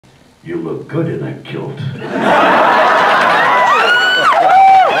You look good in a kilt.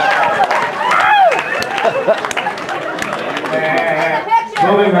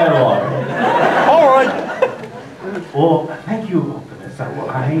 Moving right along. All right. Oh, thank you, Professor.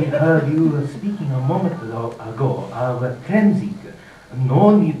 I heard you speaking a moment ago of Kremzeek.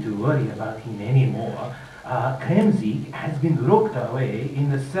 No need to worry about him anymore. Kremzeek has been locked away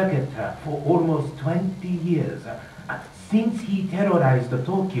in the circuit for almost 20 years, since he terrorized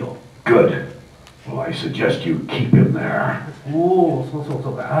Tokyo. Good. Well, I suggest you keep him there. Oh, so.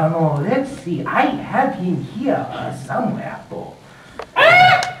 Let's see. I have him here somewhere, though.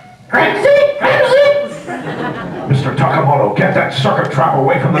 Kremzeek! Mr. Takamoto, get that circuit trap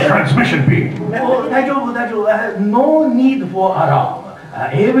away from the transmission beam. Oh, no need for alarm.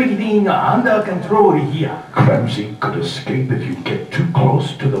 Everything under control here. Kremzeek could escape if you get too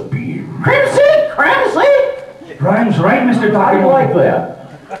close to the beam. Kremzeek! Rhymes right, Mr. Takamoto. I like that.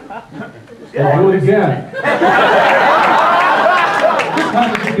 I'll do it again. This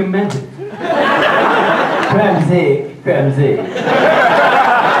time you can meant it. Kremzeek.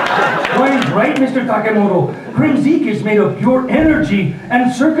 Rhymes right, Mr. Takamoto. Kremzeek is made of pure energy,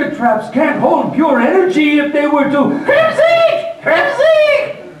 and circuit traps can't hold pure energy if they were to... Kremzeek!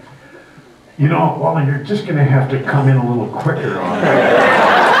 You know, Wally, you're just going to have to come in a little quicker on that.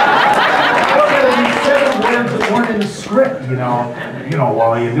 You said the words that weren't in the script, you know. You know,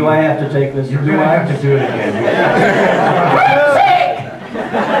 Wally, Do I have to take this? you're going to have to do it again.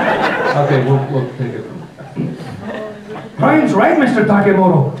 Okay, we'll take it. Ryan's right, Mr.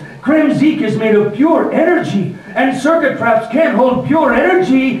 Takamoto. Kremzeek is made of pure energy, and circuit traps can't hold pure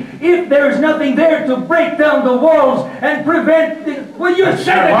energy if there's nothing there to break down the walls and prevent the... Well, you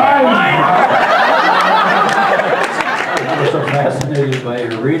said it! I was so fascinated by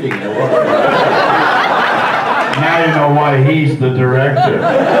your reading. Now you know why he's the director.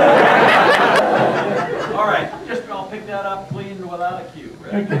 All right, just I'll pick that up clean without a cue.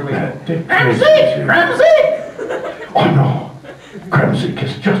 Right? Here we go. Kremzeek! Oh no! Kremzeek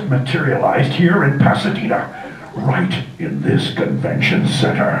has just materialized here in Pasadena, right in this convention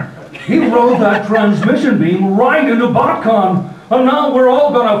center. He rode that transmission beam right into Botcon, and now we're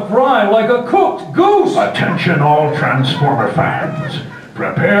all gonna fry like a cooked goose! Attention all Transformer fans.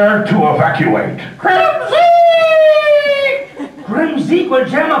 Prepare to evacuate. Kremzeek! Kremzeek will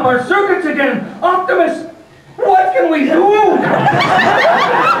jam up our circuits again! Optimus, what can we do?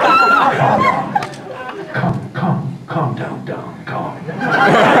 Calm down, calm. Calm down.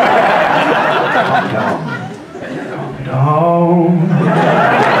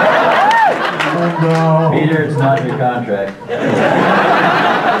 Peter, it's not your contract.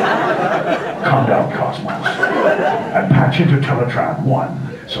 Calm down, Cosmos. And patch into Teletran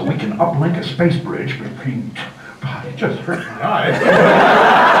 1 so we can uplink a space bridge between... God, it just hurt my eye.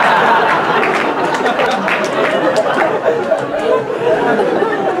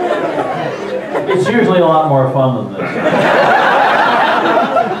 It's usually a lot more fun than this.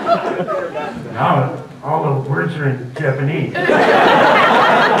 Now, all the words are in Japanese.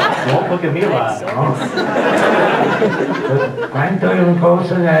 Don't look at me like that.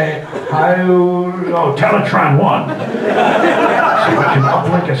 Oh, Teletran 1. So we can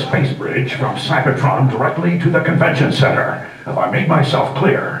uplink a space bridge from Cybertron directly to the convention center. Have I made myself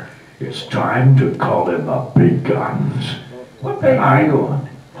clear? It's time to call in the big guns. What page are you on?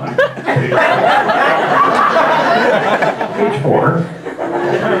 Page 4.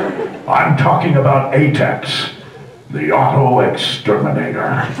 I'm talking about ATEX, the Auto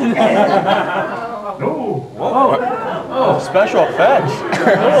Exterminator. Oh, Whoa. Oh, special effects.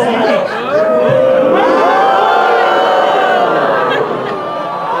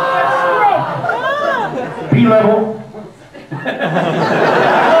 P-level.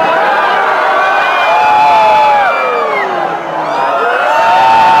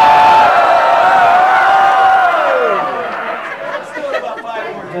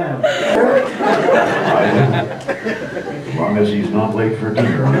 As long as he's not late for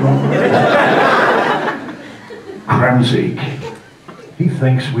dinner. Kremzeek. He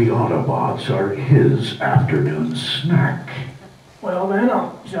thinks we Autobots are his afternoon snack. Well then,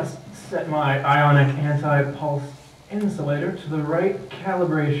 I'll just set my ionic anti-pulse insulator to the right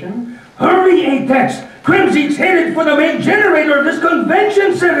calibration. Hurry, Apex! Kremzeek's headed for the main generator of this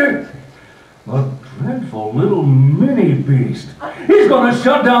convention center! A dreadful little mini beast. He's gonna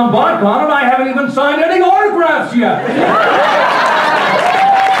shut down Botcon, and I haven't even signed any autographs yet!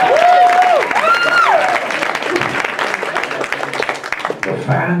 The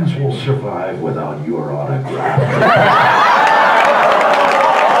fans will survive without your autograph.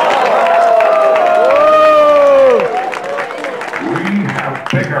 We have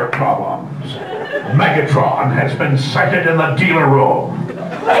bigger minor problems. Megatron has been sighted in the dealer room.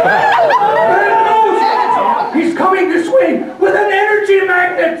 He's coming this way with an energy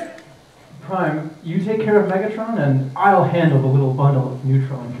magnet! Prime, you take care of Megatron, and I'll handle the little bundle of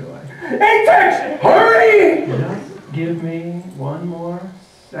neutron joy. Apex, hurry! Just give me one more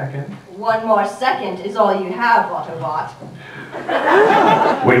second. One more second is all you have, Autobot.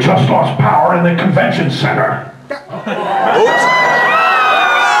 We just lost power in the convention center.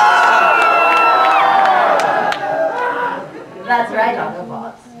 That's right,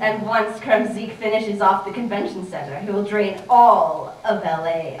 Autobots. And once Kremzeek finishes off the convention center, he will drain all of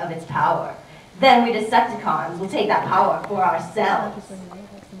LA of its power. Then we Decepticons will take that power for ourselves.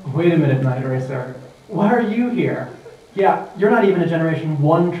 Wait a minute, Night Racer. Why are you here? Yeah, you're not even a Generation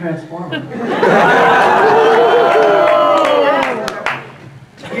 1 Transformer.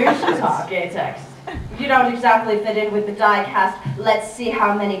 You should talk, Apex. You don't exactly fit in with the die cast. Let's see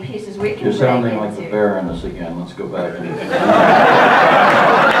how many pieces we can You're break sounding like into. the Baroness again. Let's go back to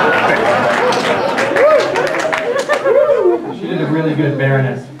She did a really good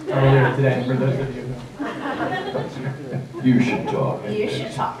Baroness earlier today, for those of you who... You should talk. You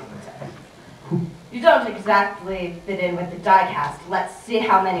should talk, Apex. You don't exactly fit in with the die cast. Let's see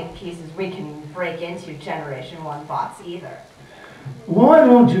how many pieces we can break into Generation 1 bots either. Why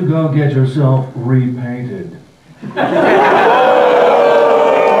don't you go get yourself repainted?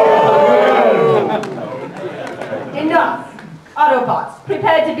 Enough! Autobots,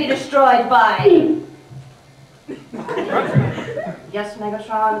 prepare to be destroyed by... Yes,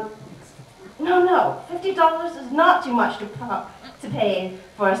 Megatron? No, $50 is not too much to pay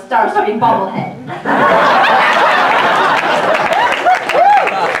for a Starscream bobblehead.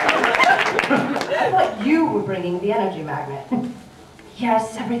 I thought you were bringing the energy magnet.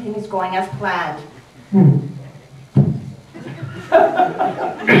 Yes, everything is going as planned.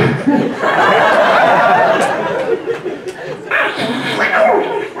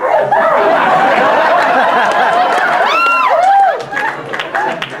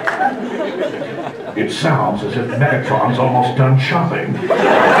 It sounds as if Megatron's almost done shopping.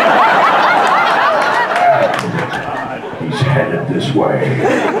 He's headed this way.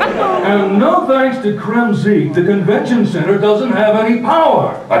 And no thanks to Kremzeek, the convention center doesn't have any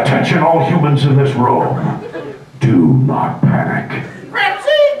power. Attention all humans in this room. Do not panic.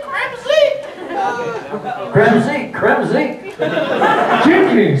 Kremzeek!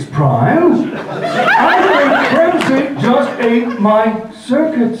 Jinkies, Prime. I think Kremzeek just ate my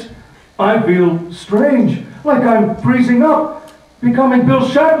circuits. I feel strange, like I'm freezing up, becoming Bill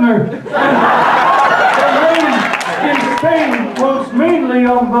Shatner. The rain in Spain was mainly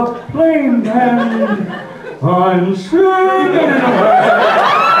on the plane, and I'm singing in the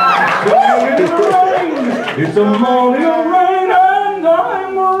rain. It's a morning of rain, and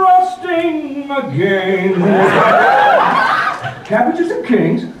I'm rusting again. Cabbages and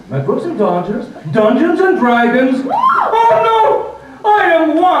kings, microbes and dodgers, Dungeons and Dragons. Oh no! I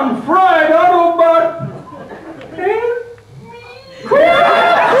am one fried Autobot.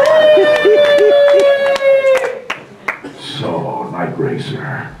 So, Night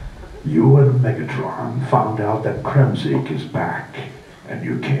Racer, you and Megatron found out that Kremzeek is back, and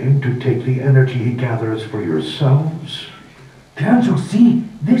you came to take the energy he gathers for yourselves? Can't you see?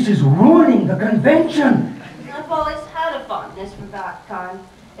 This is ruining the convention. I've always had a fondness for Botcon.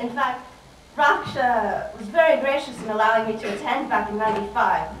 In fact, Raksha was very gracious in allowing me to attend back in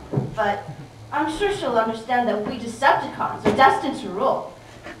 '95, but I'm sure she'll understand that we Decepticons are destined to rule,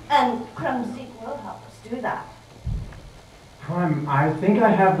 and Kremzeek will help us do that. Prime, I think I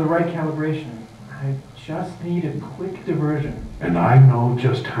have the right calibration. I just need a quick diversion. And I know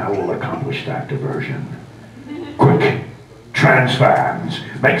just how we'll accomplish that diversion. Quick, trans fans,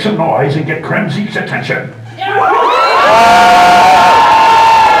 make some noise and get Kremzeek's attention.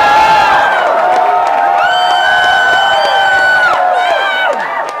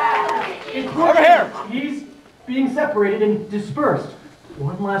 Over here! He's being separated and dispersed.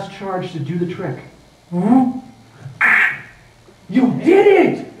 One last charge to do the trick. You did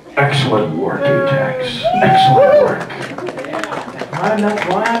it! Excellent work, Apex. Excellent work. That's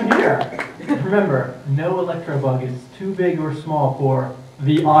why I'm here. Remember, no electrobug is too big or small for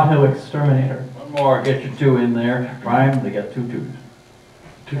the auto exterminator. One more, get your two in there. Prime, they got two twos.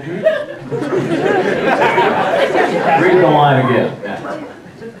 Read the line again. Yeah.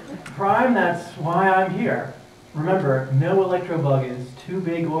 Prime, that's why I'm here. Remember, no electrobug is too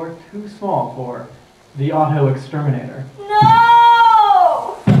big or too small for the auto exterminator.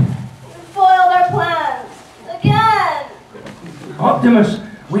 No! You foiled our plans. Again! Optimus,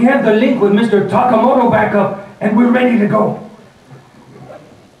 we have the link with Mr. Takamoto back up, and we're ready to go.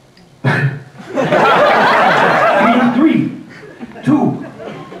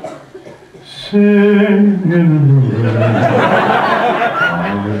 My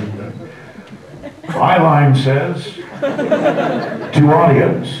line says, to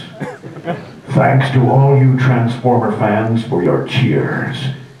audience, thanks to all you Transformer fans for your cheers.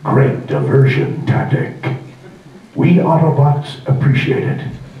 Great diversion tactic. We Autobots appreciate it.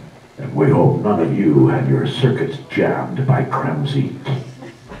 And we hope none of you had your circuits jammed by Kremzeek.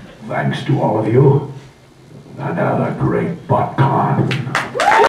 Thanks to all of you, and have a great Botcon.